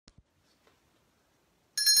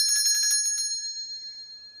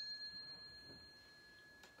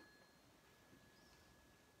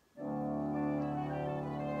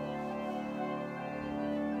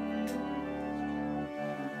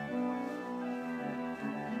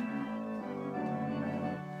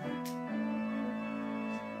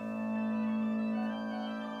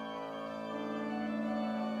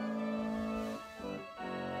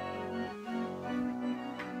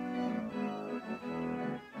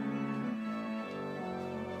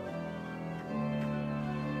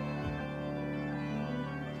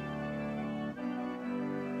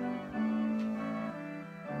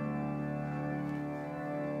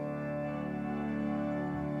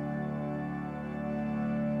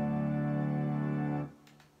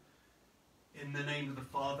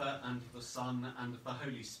and of the Son, and of the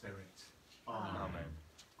Holy Spirit. Amen. Amen.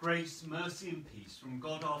 Grace, mercy and peace from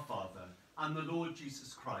God our Father and the Lord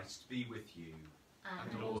Jesus Christ be with you.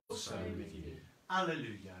 And also with you.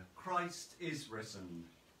 Alleluia. Christ is risen.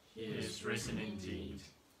 He is risen indeed.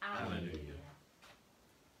 Alleluia.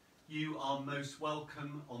 You are most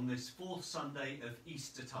welcome on this fourth Sunday of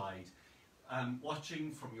Eastertide,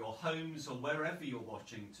 watching from your homes or wherever you're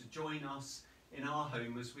watching, to join us in our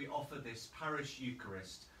home as we offer this parish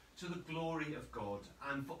Eucharist to the glory of God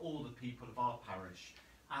and for all the people of our parish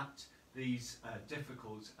at these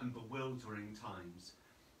difficult and bewildering times.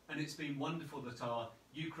 And it's been wonderful that our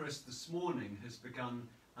Eucharist this morning has begun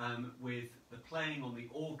with the playing on the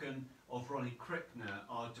organ of Ronnie Krippner,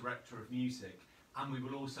 our Director of Music, and we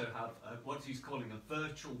will also have what he's calling a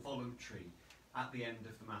virtual voluntary at the end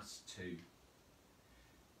of the Mass too.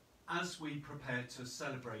 As we prepare to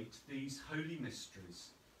celebrate these holy mysteries,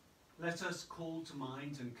 let us call to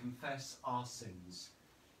mind and confess our sins,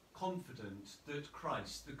 confident that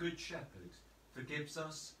Christ, the Good Shepherd, forgives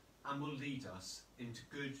us and will lead us into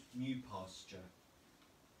good new pasture.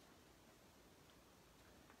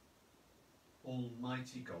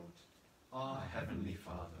 Almighty God, our Heavenly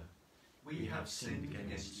Father, we have sinned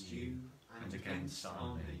against you and against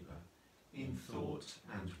our neighbour, in thought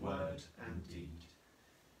and word and deed,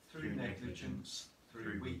 through negligence,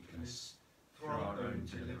 through weakness, through our own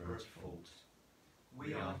deliberate fault.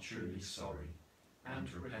 We are truly sorry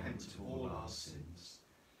and repent of all our sins,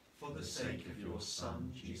 for the sake of your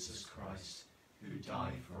Son, Jesus Christ, who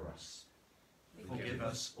died for us. Forgive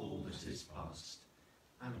us all that is past,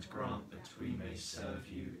 and grant that we may serve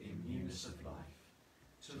you in newness of life,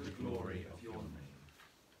 to the glory of your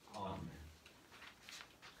name. Amen.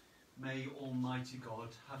 May Almighty God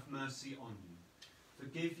have mercy on you,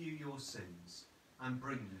 forgive you your sins, and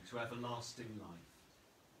bring you to everlasting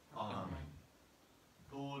life. Amen.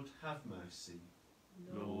 Lord, have mercy.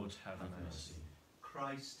 Lord, have mercy.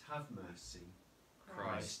 Christ, have mercy.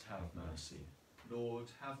 Christ, have mercy. Lord,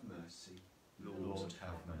 have mercy. Lord,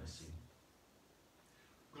 have mercy.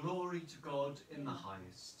 Glory to God in the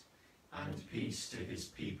highest, And peace to his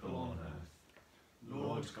people on earth.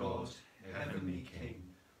 Lord God, Heavenly King,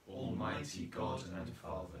 Almighty God and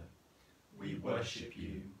Father, we worship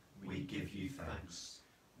you, we give you thanks,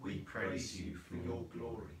 we praise you for your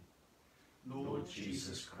glory. Lord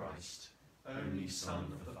Jesus Christ, only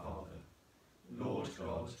Son of the Father, Lord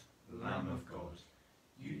God, Lamb of God,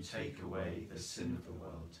 you take away the sin of the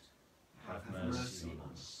world. Have mercy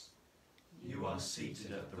on us. You are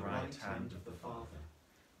seated at the right hand of the Father.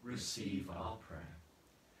 Receive our prayer.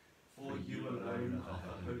 For you alone are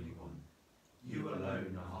the Holy One. You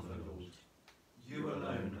alone are the Lord. You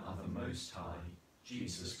alone are the Most High,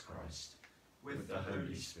 Jesus Christ, with the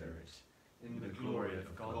Holy Spirit, in the glory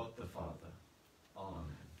of God the Father.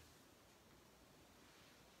 Amen.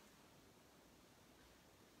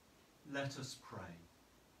 Let us pray.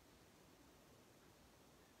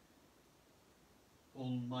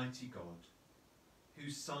 Almighty God,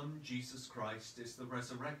 whose Son, Jesus Christ, is the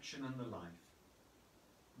resurrection and the life,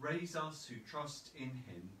 raise us who trust in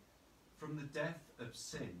him from the death of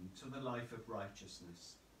sin to the life of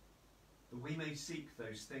righteousness, that we may seek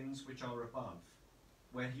those things which are above,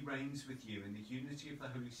 where he reigns with you in the unity of the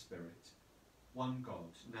Holy Spirit, one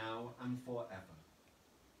God, now and forever.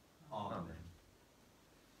 Amen.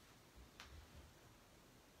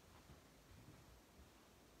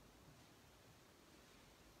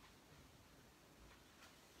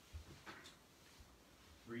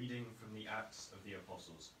 Reading from the Acts of the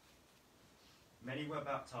Apostles. Many were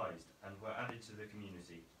baptized and were added to the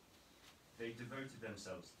community. They devoted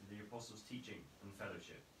themselves to the apostles' teaching and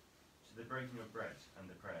fellowship, to the breaking of bread and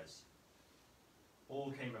the prayers.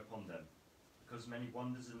 All came upon them, because many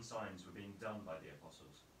wonders and signs were being done by the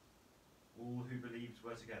apostles. All who believed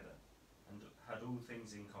were together and had all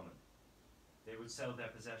things in common. They would sell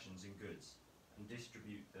their possessions and goods and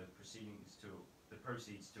distribute the proceeds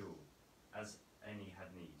to all, as any had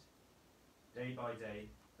need. Day by day,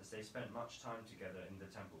 as they spent much time together in the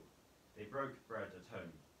temple, they broke bread at home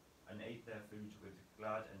and ate their food with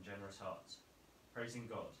glad and generous hearts, praising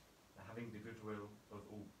God and having the goodwill of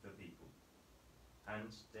all the people. And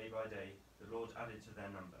day by day, the Lord added to their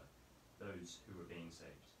number those who were being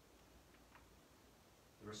saved.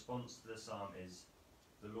 The response to the psalm is,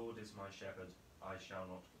 "The Lord is my shepherd, I shall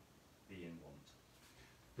not be in want."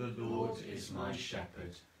 The Lord is my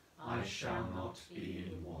shepherd, I shall not be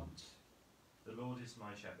in want. The Lord is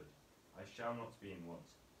my shepherd, I shall not be in want.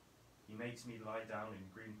 He makes me lie down in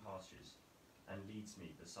green pastures, and leads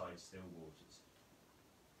me beside still waters.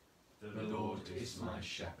 The Lord is my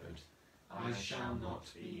shepherd, I shall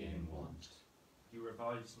not be in want. He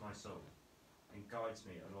revives my soul and guides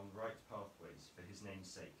me along right pathways for his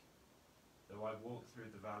name's sake. Though I walk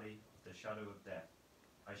through the valley of the shadow of death,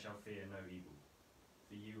 I shall fear no evil,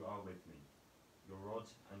 for you are with me. Your rod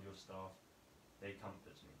and your staff, they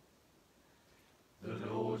comfort me. The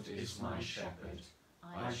Lord is my shepherd,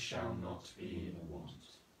 I shall not be in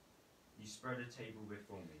want. You spread a table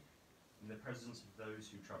before me, in the presence of those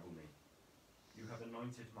who trouble me. You have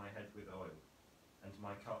anointed my head with oil, and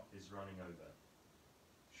my cup is running over.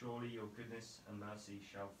 Surely your goodness and mercy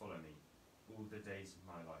shall follow me all the days of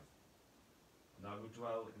my life, and I will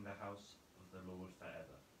dwell in the house of the Lord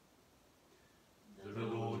forever.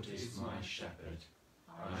 The Lord is my shepherd,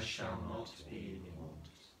 I shall not be in want.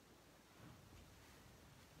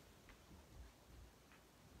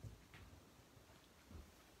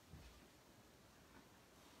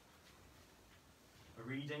 A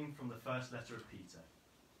reading from the first letter of Peter.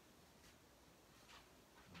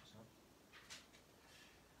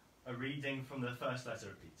 A reading from the first letter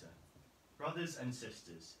of Peter. Brothers and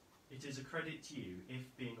sisters, it is a credit to you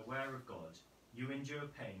if, being aware of God, you endure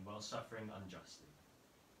pain while suffering unjustly.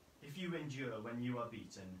 If you endure when you are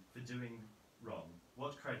beaten for doing wrong,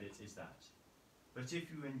 what credit is that? But if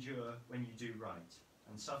you endure when you do right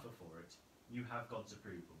and suffer for it, you have God's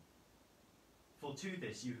approval. For to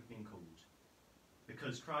this you have been called,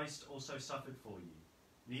 because Christ also suffered for you,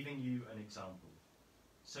 leaving you an example,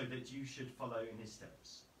 so that you should follow in his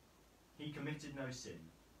steps. He committed no sin,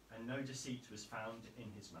 and no deceit was found in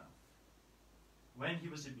his mouth. When he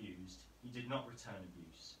was abused, he did not return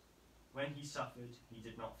abuse. When he suffered, he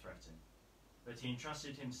did not threaten, but he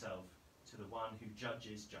entrusted himself to the one who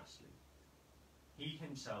judges justly. He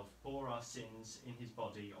himself bore our sins in his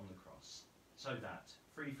body on the cross, so that,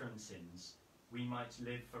 free from sins, we might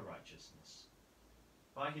live for righteousness.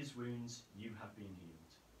 By his wounds you have been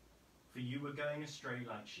healed. For you were going astray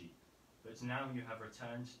like sheep, but now you have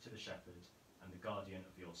returned to the shepherd and the guardian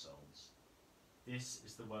of your souls. This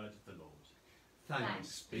is the word of the Lord.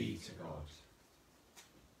 Thanks be to God.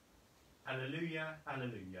 Alleluia,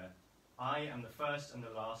 alleluia. I am the first and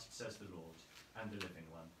the last, says the Lord, and the living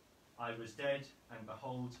one. I was dead, and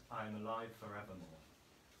behold, I am alive forevermore.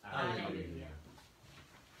 Alleluia.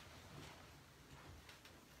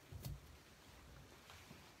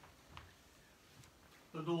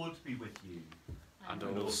 The Lord be with you. And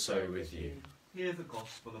also with you. Hear the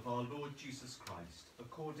gospel of our Lord Jesus Christ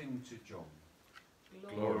according to John.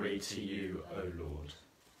 Glory to you, O Lord.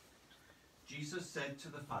 Jesus said to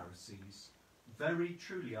the Pharisees, "Very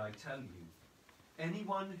truly I tell you,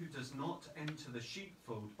 anyone who does not enter the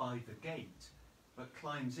sheepfold by the gate, but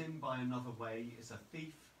climbs in by another way is a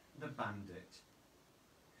thief and a bandit.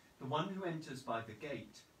 The one who enters by the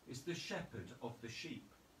gate is the shepherd of the sheep.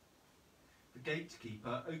 The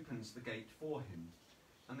gatekeeper opens the gate for him,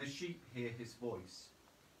 and the sheep hear his voice.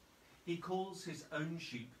 He calls his own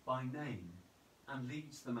sheep by name and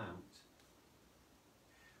leads them out.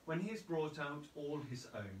 When he has brought out all his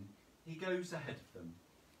own, he goes ahead of them,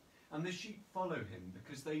 and the sheep follow him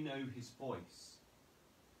because they know his voice.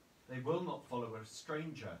 They will not follow a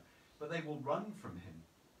stranger, but they will run from him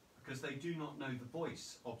because they do not know the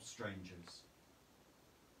voice of strangers."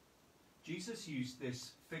 Jesus used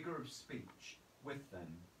this figure of speech with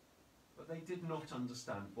them, but they did not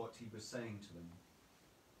understand what he was saying to them.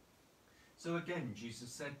 So again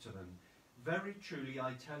Jesus said to them, "Very truly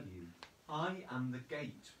I tell you, I am the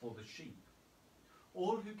gate for the sheep.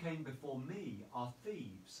 All who came before me are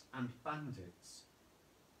thieves and bandits,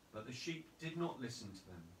 but the sheep did not listen to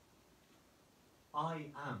them.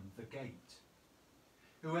 I am the gate.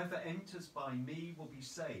 Whoever enters by me will be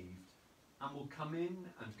saved, and will come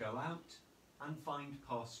in and go out and find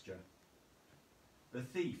pasture. The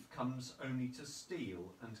thief comes only to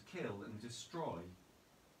steal and kill and destroy.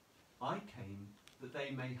 I came that they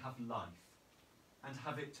may have life, and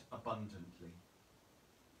have it abundantly."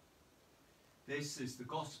 This is the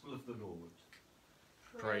gospel of the Lord.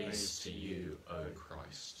 Praise to you, O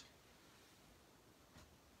Christ.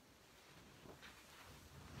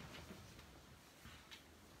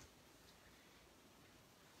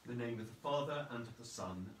 In the name of the Father, and of the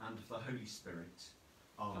Son, and of the Holy Spirit.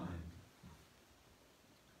 Amen.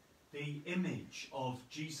 The image of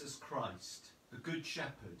Jesus Christ, the Good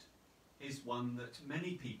Shepherd, is one that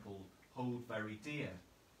many people hold very dear.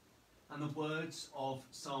 And the words of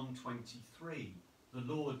Psalm 23, "The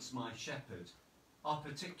Lord's my shepherd," are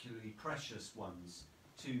particularly precious ones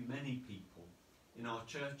to many people in our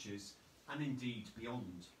churches and indeed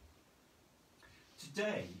beyond.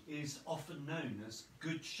 Today is often known as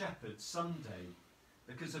Good Shepherd Sunday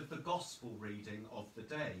because of the gospel reading of the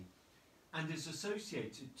day, and is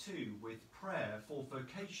associated too with prayer for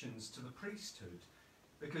vocations to the priesthood,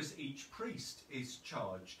 because each priest is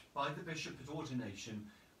charged by the bishop at ordination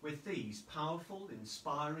with these powerful,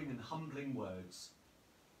 inspiring and humbling words: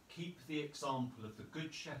 keep the example of the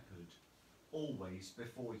Good Shepherd always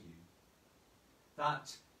before you.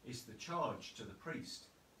 That is the charge to the priest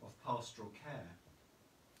of pastoral care.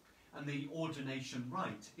 And the ordination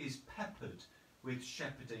rite is peppered with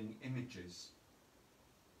shepherding images.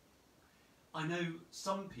 I know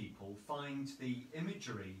some people find the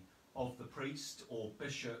imagery of the priest or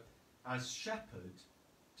bishop as shepherd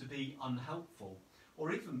to be unhelpful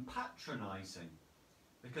or even patronising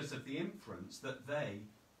because of the inference that they,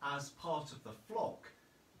 as part of the flock,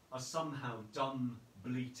 are somehow dumb,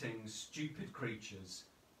 bleating, stupid creatures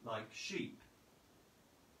like sheep.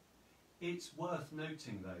 It's worth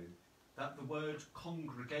noting, though, that the word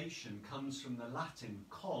congregation comes from the Latin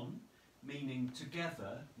con, meaning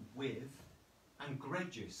together with, and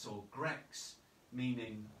gregis or grex,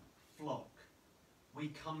 meaning flock. We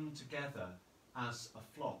come together as a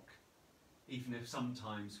flock, even if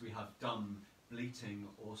sometimes we have dumb, bleating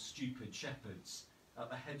or stupid shepherds at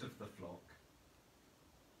the head of the flock.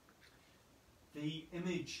 The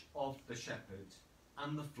image of the shepherd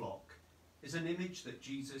and the flock is an image that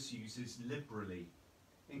Jesus uses liberally,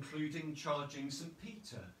 including charging St.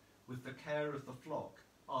 Peter with the care of the flock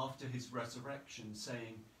after his resurrection,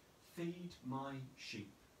 saying, "Feed my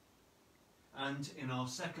sheep." And in our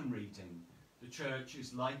second reading, the church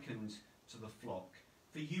is likened to the flock,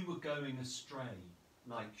 for you were going astray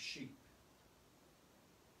like sheep.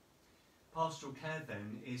 Pastoral care,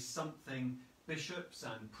 then, is something bishops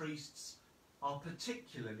and priests are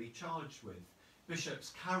particularly charged with.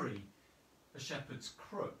 Bishops carry a shepherd's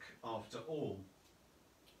crook, after all.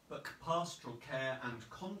 But pastoral care and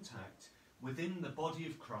contact within the body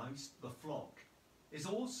of Christ, the flock, is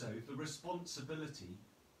also the responsibility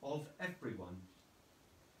of everyone.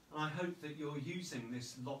 And I hope that you're using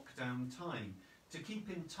this lockdown time to keep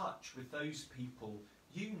in touch with those people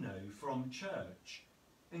you know from church,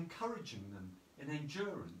 encouraging them in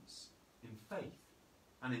endurance, in faith,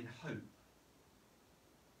 and in hope.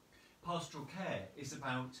 Pastoral care is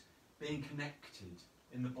about being connected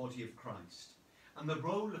in the body of Christ. And the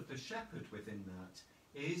role of the shepherd within that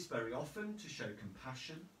is very often to show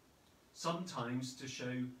compassion, sometimes to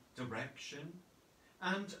show direction,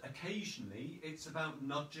 and occasionally it's about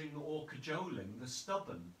nudging or cajoling the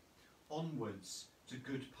stubborn onwards to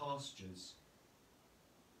good pastures.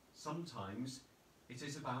 Sometimes it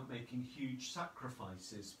is about making huge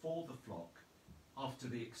sacrifices for the flock after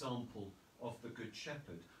the example of the Good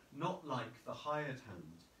Shepherd, not like the hired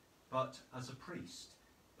hand, but as a priest,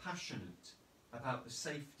 passionate about the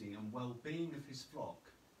safety and well-being of his flock,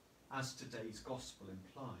 as today's Gospel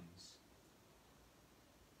implies.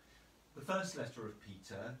 The first letter of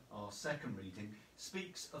Peter, our second reading,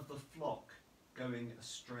 speaks of the flock going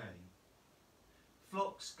astray.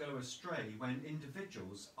 Flocks go astray when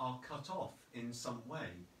individuals are cut off in some way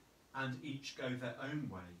and each go their own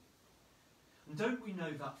way. And don't we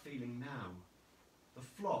know that feeling now? The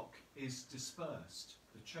flock is dispersed,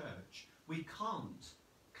 the church. We can't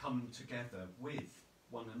come together with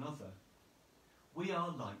one another. We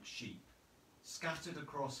are like sheep, scattered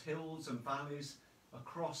across hills and valleys,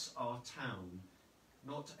 across our town,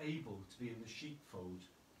 not able to be in the sheepfold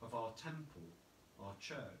of our temple, our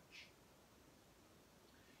church.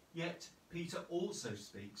 Yet Peter also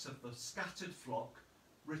speaks of the scattered flock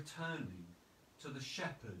returning to the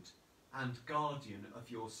shepherd and guardian of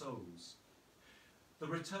your souls. The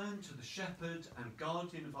return to the shepherd and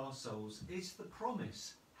guardian of our souls is the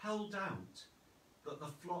promise held out that the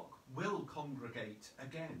flock will congregate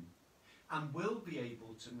again and will be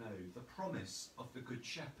able to know the promise of the Good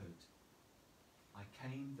Shepherd. I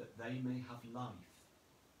came that they may have life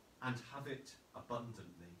and have it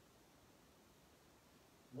abundantly.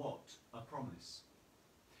 What a promise.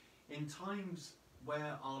 In times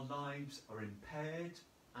where our lives are impaired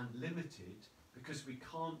and limited because we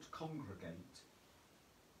can't congregate,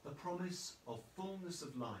 the promise of fullness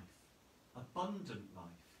of life, abundant life,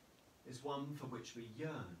 is one for which we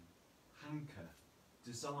yearn, hanker,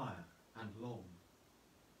 desire and long.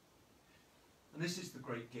 And this is the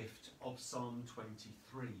great gift of Psalm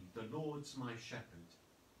 23, the Lord's my shepherd.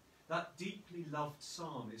 That deeply loved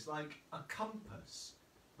psalm is like a compass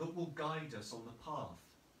that will guide us on the path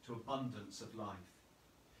to abundance of life.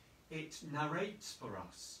 It narrates for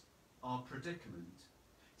us our predicament,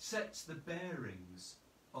 sets the bearings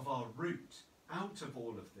of our route out of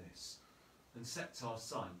all of this, and sets our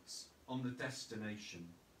sights on the destination.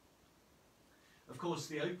 Of course,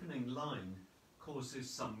 the opening line, causes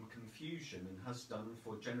some confusion and has done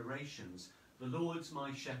for generations. The Lord's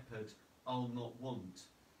my shepherd, I'll not want.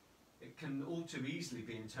 It can all too easily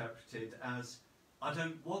be interpreted as, I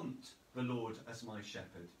don't want the Lord as my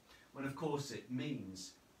shepherd, when of course it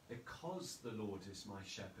means, because the Lord is my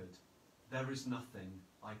shepherd, there is nothing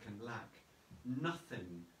I can lack,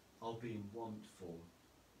 nothing I'll be in want for.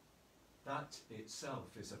 That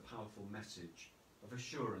itself is a powerful message of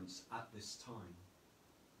assurance at this time.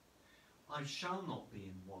 I shall not be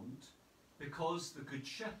in want, because the Good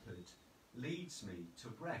Shepherd leads me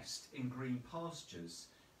to rest in green pastures,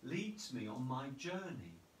 leads me on my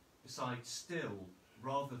journey beside still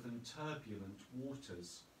rather than turbulent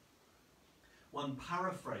waters. One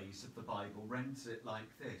paraphrase of the Bible renders it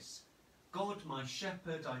like this: God, my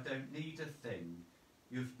shepherd, I don't need a thing.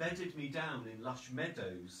 You've bedded me down in lush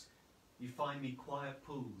meadows. You find me quiet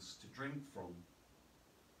pools to drink from.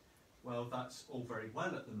 Well, that's all very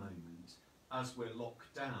well at the moment, as we're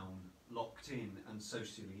locked down, locked in and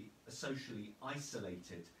socially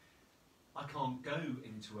isolated. I can't go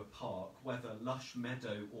into a park, whether lush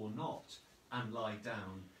meadow or not, and lie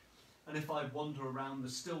down. And if I wander around the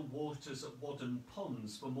still waters at Wadden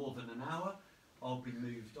Ponds for more than an hour, I'll be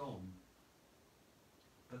moved on.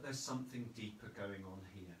 But there's something deeper going on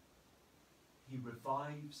here. He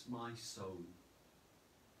revives my soul.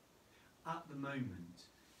 At the moment,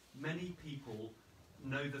 many people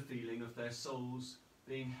know the feeling of their souls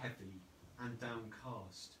being heavy and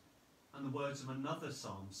downcast. And the words of another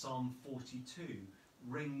psalm, Psalm 42,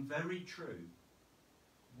 ring very true.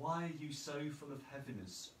 Why are you so full of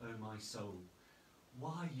heaviness, O my soul?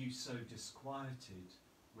 Why are you so disquieted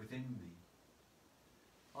within me?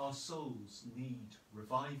 Our souls need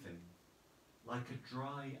reviving, like a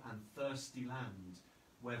dry and thirsty land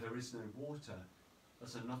where there is no water,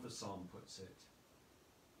 as another psalm puts it.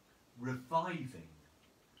 Reviving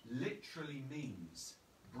literally means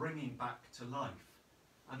bringing back to life.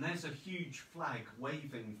 And there's a huge flag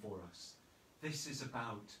waving for us. This is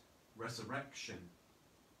about resurrection.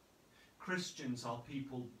 Christians are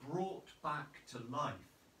people brought back to life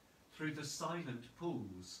through the silent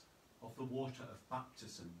pools of the water of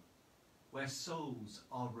baptism, where souls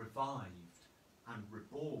are revived and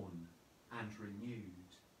reborn and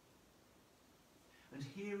renewed. And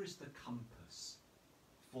here is the compass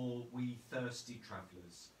for we thirsty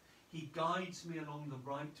travellers. He guides me along the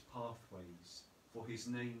right pathways for his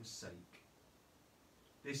name's sake.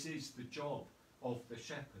 This is the job of the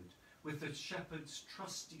shepherd, with the shepherd's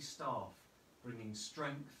trusty staff bringing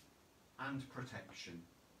strength and protection.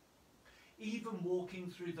 Even walking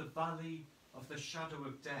through the valley of the shadow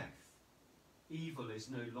of death, evil is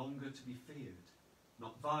no longer to be feared,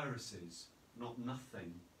 not viruses, not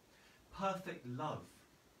nothing. Perfect love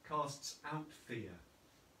casts out fear.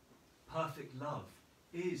 Perfect love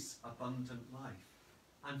is abundant life,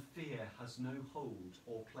 and fear has no hold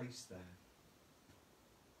or place there.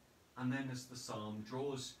 And then as the psalm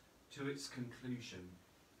draws to its conclusion,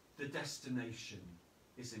 the destination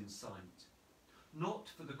is in sight. Not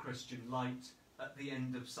for the Christian light at the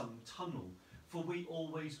end of some tunnel, for we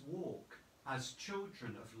always walk as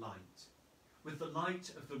children of light, with the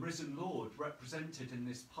light of the risen Lord represented in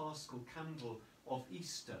this paschal candle of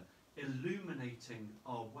Easter, illuminating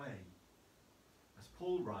our way. As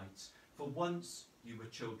Paul writes, for once you were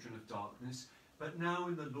children of darkness, but now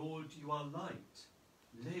in the Lord you are light.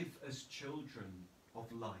 Live as children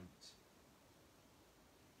of light.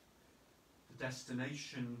 The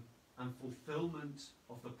destination and fulfilment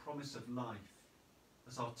of the promise of life,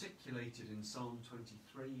 as articulated in Psalm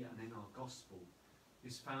 23 and in our Gospel,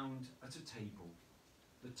 is found at a table,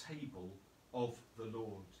 the table of the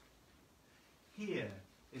Lord. Here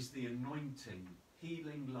is the anointing,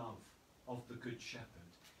 healing love of the Good Shepherd.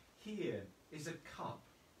 Here is a cup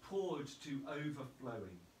poured to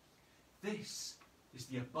overflowing. This is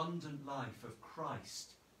the abundant life of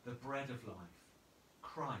Christ, the bread of life.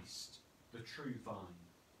 Christ, the true vine.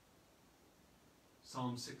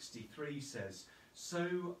 Psalm 63 says,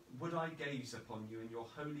 so would I gaze upon you in your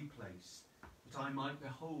holy place, that I might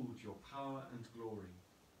behold your power and glory.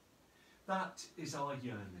 That is our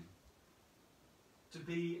yearning. To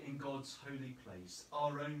be in God's holy place,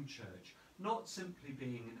 our own church, not simply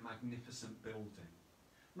being in a magnificent building,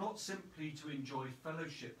 not simply to enjoy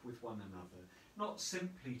fellowship with one another, not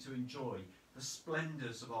simply to enjoy the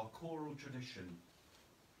splendours of our choral tradition,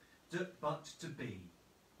 but to be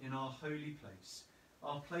in our holy place,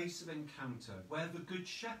 our place of encounter, where the Good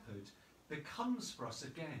Shepherd becomes for us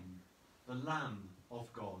again the Lamb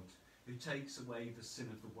of God who takes away the sin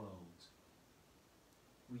of the world.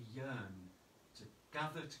 We yearn to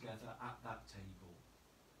gather together at that table,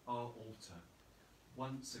 our altar,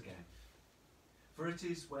 once again. for it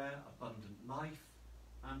is where abundant life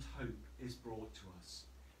and hope is brought to us,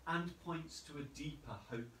 and points to a deeper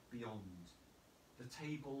hope beyond, the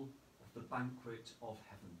table of the banquet of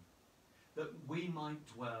heaven, that we might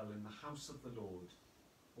dwell in the house of the Lord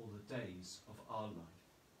all the days of our life.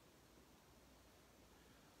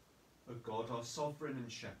 O God, our sovereign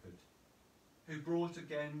and shepherd, who brought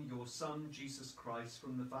again your Son, Jesus Christ,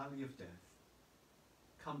 from the valley of death,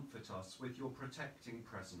 comfort us with your protecting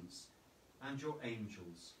presence and your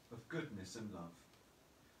angels of goodness and love,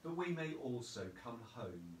 that we may also come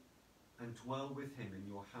home and dwell with him in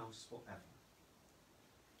your house forever.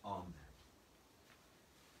 Amen.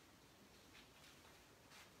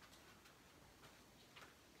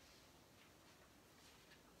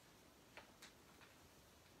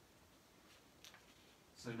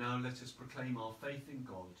 So now let us proclaim our faith in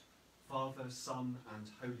God, Father, Son, and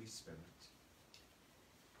Holy Spirit.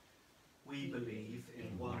 We believe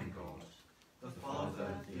in one God, the Father,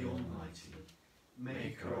 the Almighty,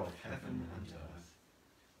 maker of heaven and earth,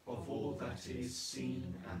 of all that is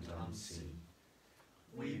seen and unseen.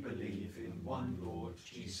 We believe in one Lord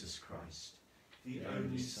Jesus Christ, the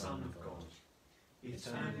only Son of God,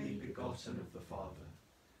 eternally begotten of the Father,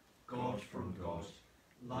 God from God,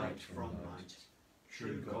 light from light,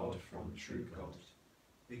 true God from true God,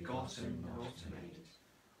 begotten, not made,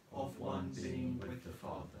 of one being with the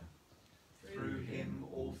Father. Through him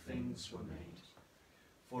all things were made.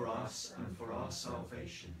 For us and for our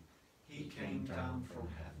salvation, he came down from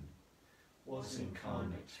heaven, was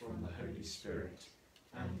incarnate from the Holy Spirit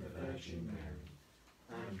and the Virgin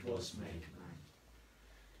Mary, and was made man.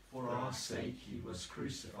 For our sake he was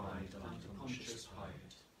crucified under Pontius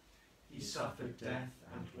Pilate. He suffered death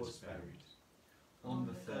and was buried. On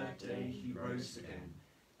the third day he rose again,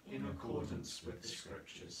 in accordance with the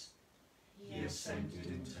Scriptures. He ascended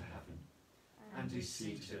into heaven, and is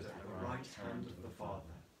seated at the right hand of the Father.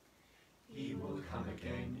 He will come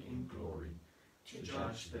again in glory, to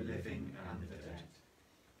judge the living and the dead,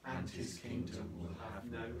 and his kingdom will have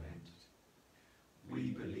no end.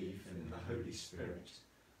 We believe in the Holy Spirit,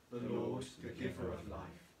 the Lord, the giver of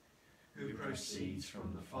life, who proceeds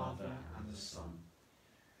from the Father and the Son,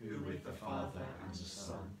 who with the Father and the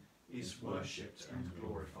Son is worshipped and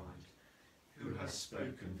glorified, who has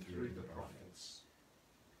spoken through the prophets.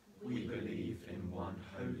 We believe in one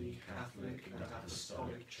holy, Catholic and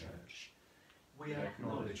Apostolic Church. We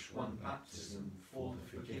acknowledge one baptism for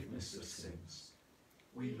the forgiveness of sins.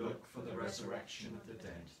 We look for the resurrection of the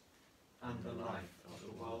dead and the life of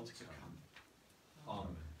the world to come.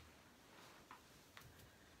 Amen.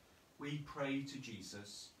 We pray to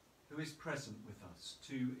Jesus, who is present with us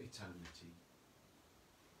to eternity.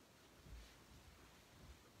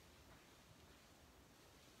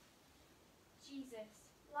 Jesus,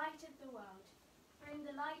 light of the world, bring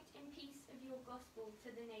the light and peace of your gospel to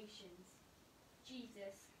the nations.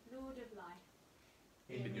 Jesus, Lord of life,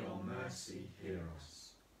 in your mercy hear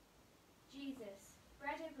us. Jesus,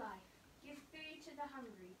 bread of life, give food to the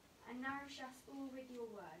hungry and nourish us all with your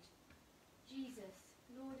word. Jesus,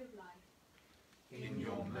 Lord of life, in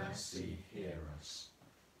your mercy hear us.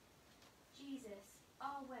 Jesus,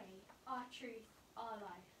 our way, our truth, our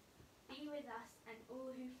life, be with us and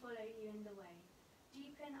all who follow you in the way.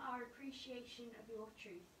 Deepen our appreciation of your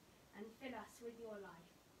truth and fill us with your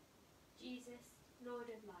life. Jesus,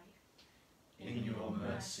 Lord of life, in your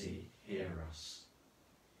mercy hear us.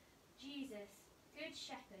 Jesus, good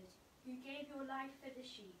shepherd, who gave your life for the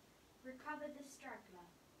sheep, recover the straggler,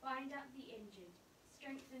 bind up the injured,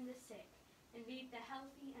 strengthen the sick, and lead the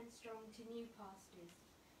healthy and strong to new pastures.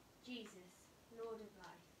 Jesus, Lord of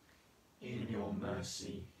life, in your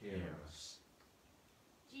mercy hear us.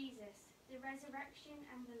 Jesus, the resurrection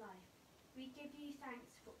and the life, we give you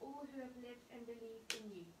thanks for all who have lived and believed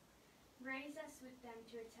in you. Raise us with them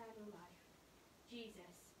to eternal life.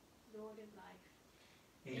 Jesus, Lord of life,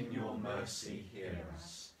 in your mercy hear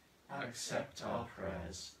us. Accept our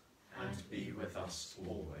prayers and be with us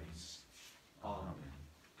always. Amen.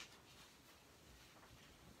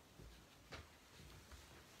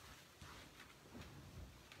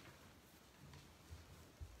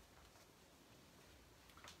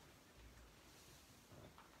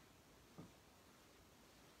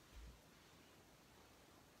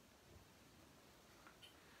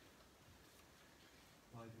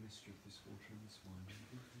 By the mystery of this water and this wine, we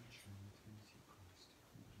give you the Trinity of Christ,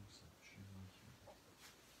 and conception like you.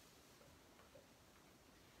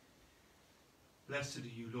 Blessed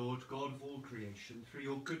are you, Lord, God of all creation. Through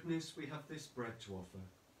your goodness we have this bread to offer,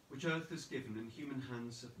 which earth has given and human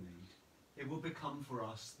hands have made. It will become for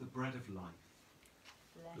us the bread of life.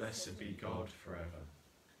 Blessed be God forever.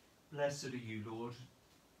 Blessed are you, Lord,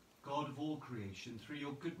 God of all creation, through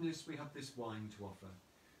your goodness we have this wine to offer,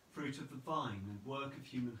 fruit of the vine and work of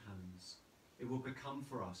human hands. It will become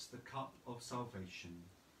for us the cup of salvation.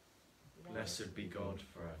 Blessed be God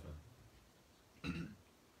forever.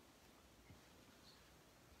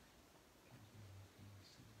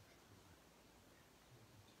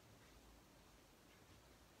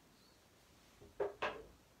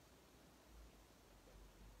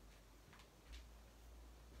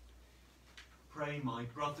 Pray, my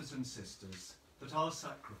brothers and sisters, that our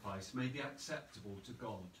sacrifice may be acceptable to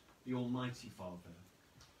God, the Almighty Father.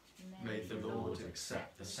 May the Lord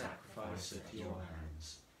accept the sacrifice at your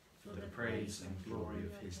hands, for the praise and glory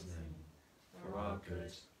of his name, for our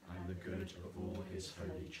good and the good of all his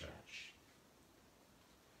holy church.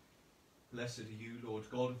 Blessed are you, Lord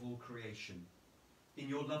God of all creation. In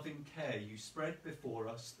your loving care you spread before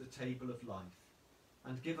us the table of life,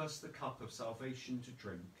 and give us the cup of salvation to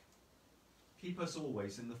drink. Keep us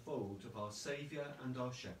always in the fold of our Saviour and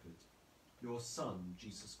our Shepherd, your Son,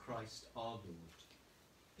 Jesus Christ, our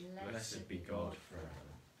Lord. Blessed be God forever.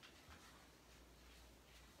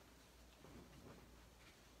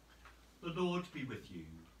 The Lord be with you.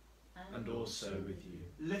 And also with you.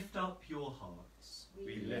 Lift up your hearts.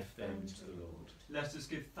 We lift them to the Lord. Let us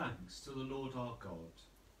give thanks to the Lord our God.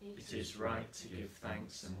 It is right to give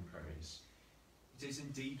thanks and praise. It is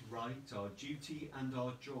indeed right, our duty and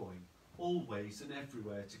our joy, always and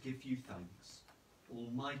everywhere to give you thanks,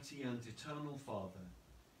 Almighty and eternal Father,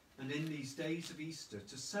 and in these days of Easter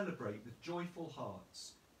to celebrate with joyful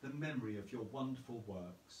hearts the memory of your wonderful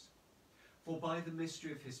works. For by the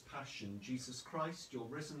mystery of his passion, Jesus Christ, your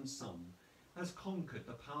risen Son, has conquered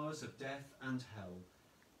the powers of death and hell,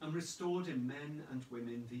 and restored in men and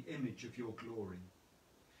women the image of your glory.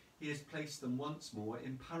 He has placed them once more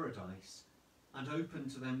in paradise, and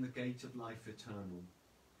opened to them the gate of life eternal.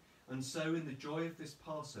 And so in the joy of this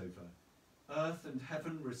Passover, earth and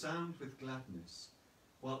heaven resound with gladness,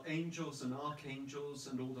 while angels and archangels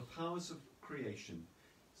and all the powers of creation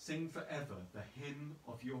sing forever the hymn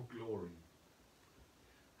of your glory.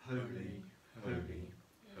 Holy, holy,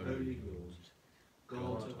 holy Lord,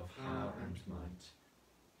 God of power and might,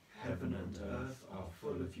 heaven and earth are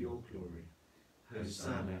full of your glory.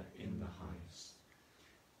 Hosanna in the highest.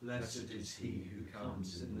 Blessed is he who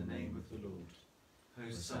comes in the name of the Lord.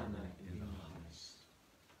 Hosanna in the highest.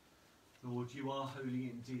 Lord, you are holy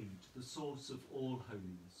indeed, the source of all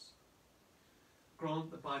holiness. Grant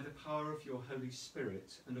that by the power of your Holy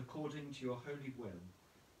Spirit and according to your holy will,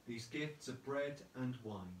 these gifts of bread and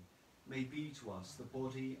wine may be to us the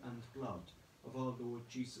body and blood of our Lord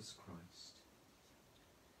Jesus Christ.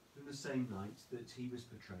 In the same night that he was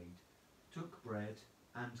betrayed, took bread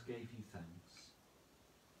and gave you thanks.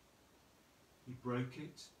 He broke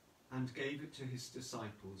it and gave it to his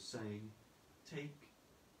disciples, saying, "Take,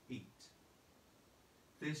 eat.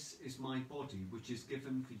 This is my body which is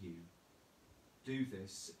given for you. Do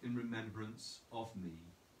this in remembrance of me."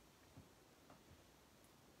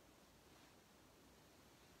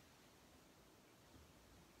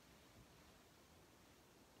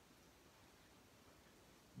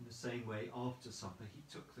 In the same way, after supper, he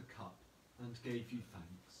took the cup and gave you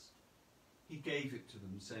thanks. He gave it to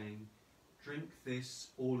them, saying, "Drink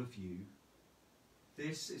this, all of you.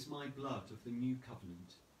 This is my blood of the new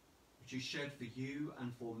covenant, which is shed for you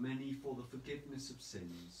and for many for the forgiveness of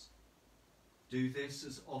sins. Do this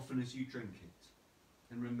as often as you drink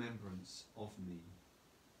it, in remembrance of me."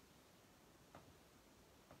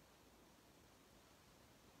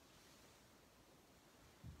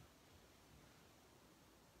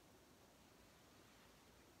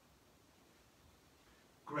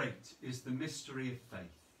 Great is the mystery of faith.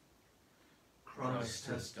 Christ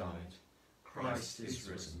has died. Christ is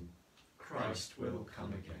risen. Christ will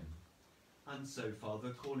come again. And so,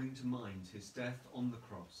 Father, calling to mind his death on the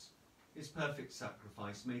cross, his perfect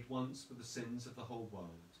sacrifice made once for the sins of the whole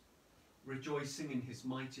world, rejoicing in his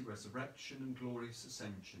mighty resurrection and glorious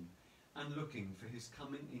ascension, and looking for his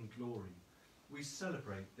coming in glory, we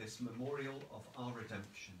celebrate this memorial of our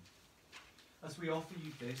redemption. As we offer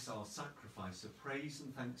you this, our sacrifice of praise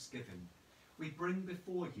and thanksgiving, we bring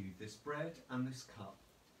before you this bread and this cup,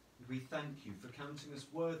 and we thank you for counting us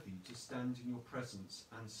worthy to stand in your presence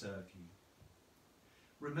and serve you.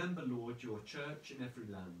 Remember, Lord, your church in every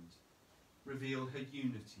land. Reveal her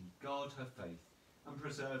unity, guard her faith, and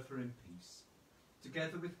preserve her in peace,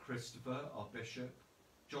 together with Christopher, our bishop,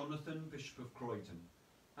 Jonathan, Bishop of Croydon,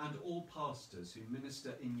 and all pastors who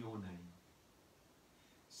minister in your name.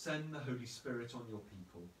 Send the Holy Spirit on your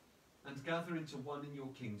people, and gather into one in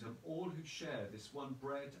your kingdom all who share this one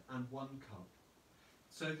bread and one cup,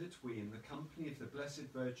 so that we, in the company of the Blessed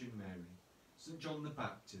Virgin Mary, St. John the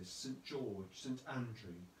Baptist, St. George, St.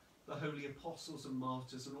 Andrew, the holy apostles and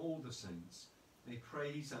martyrs and all the saints, may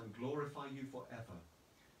praise and glorify you forever,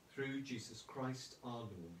 through Jesus Christ our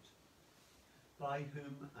Lord, by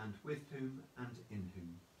whom and with whom and in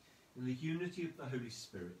whom, in the unity of the Holy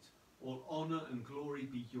Spirit, all honour and glory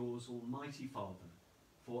be yours, Almighty Father,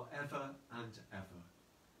 for ever and ever.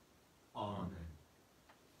 Amen.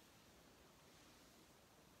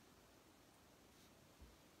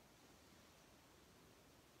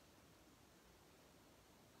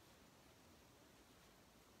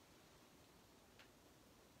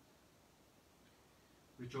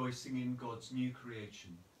 Rejoicing in God's new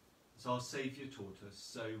creation, as our Saviour taught us,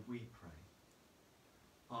 so we pray.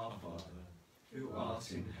 Our Father, who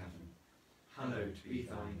art in heaven, hallowed be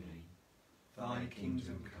thy name. Thy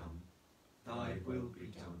kingdom come, thy will be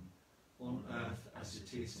done, on earth as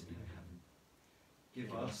it is in heaven.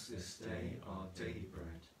 Give us this day our daily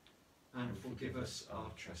bread, and forgive us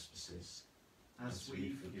our trespasses, as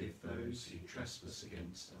we forgive those who trespass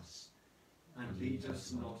against us. And lead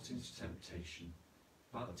us not into temptation,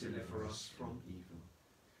 but deliver us from evil.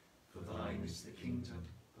 For thine is the kingdom,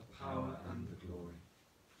 the power and the glory,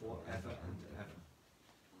 for ever and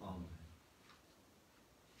ever. Amen.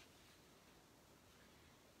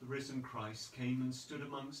 The risen Christ came and stood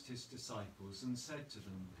amongst his disciples and said to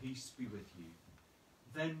them, Peace be with you.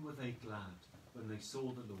 Then were they glad when they saw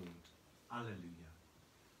the Lord. Alleluia.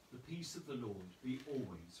 The peace of the Lord be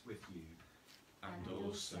always with you. And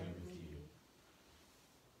also with you.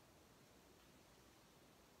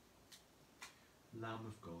 Lamb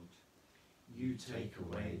of God, You take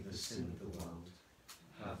away the sin of the world,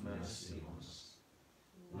 have mercy on us.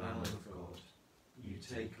 Lamb of God, you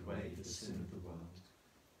take away the sin of the world,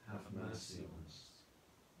 have mercy on us.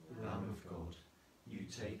 Lamb of God, you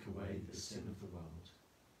take away the sin of the world,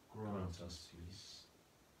 grant us peace.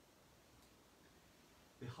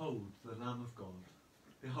 behold the Lamb of God.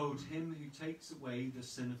 Behold him who takes away the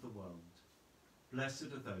sin of the world. Blessed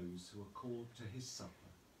are those who are called to his supper.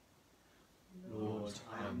 Lord,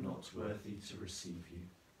 I am not worthy to receive you,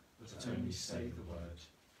 but only say the word,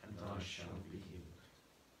 and I shall be healed.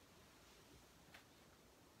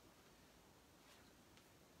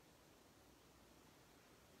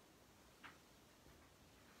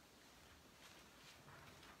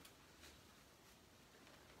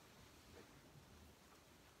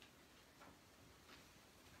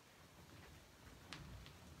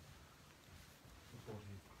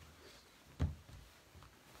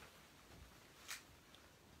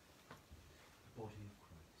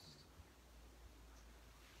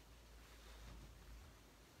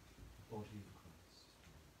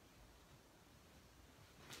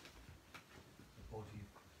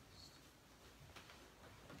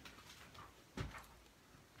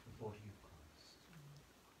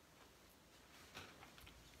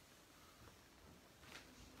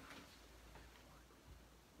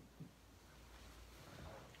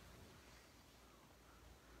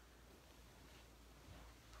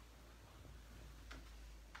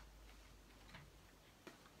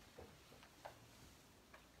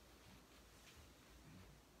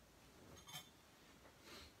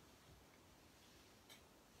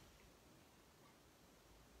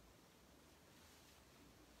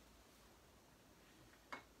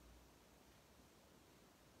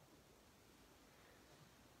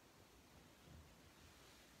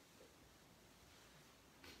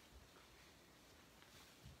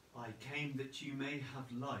 I came that you may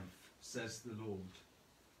have life, says the Lord,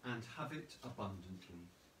 and have it abundantly.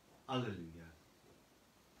 Alleluia.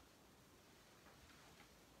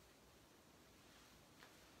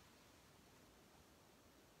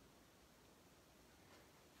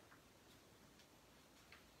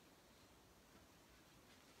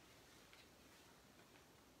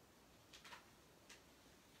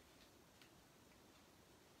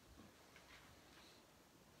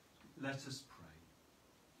 Let us pray.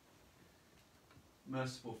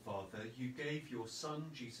 Merciful Father, you gave your Son,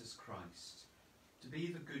 Jesus Christ, to be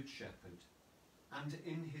the Good Shepherd, and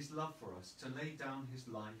in his love for us to lay down his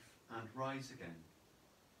life and rise again.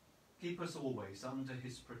 Keep us always under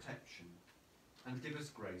his protection, and give us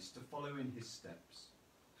grace to follow in his steps,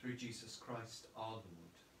 through Jesus Christ our Lord.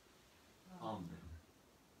 Amen.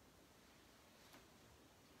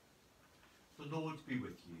 The Lord be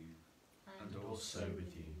with you. And also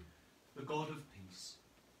with you. The God of peace,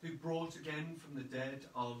 who brought again from the dead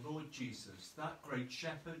our Lord Jesus, that great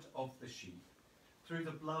shepherd of the sheep, through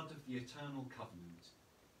the blood of the eternal covenant,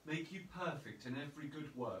 make you perfect in every good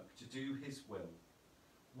work to do his will,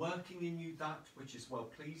 working in you that which is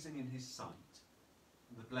well-pleasing in his sight.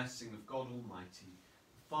 And the blessing of God Almighty,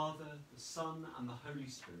 the Father, the Son, and the Holy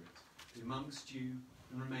Spirit, be amongst you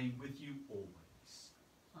and remain with you always.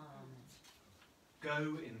 Amen.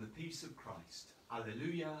 Go in the peace of Christ.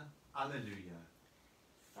 Alleluia, alleluia.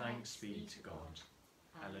 Thanks be to God.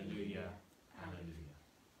 Alleluia, alleluia.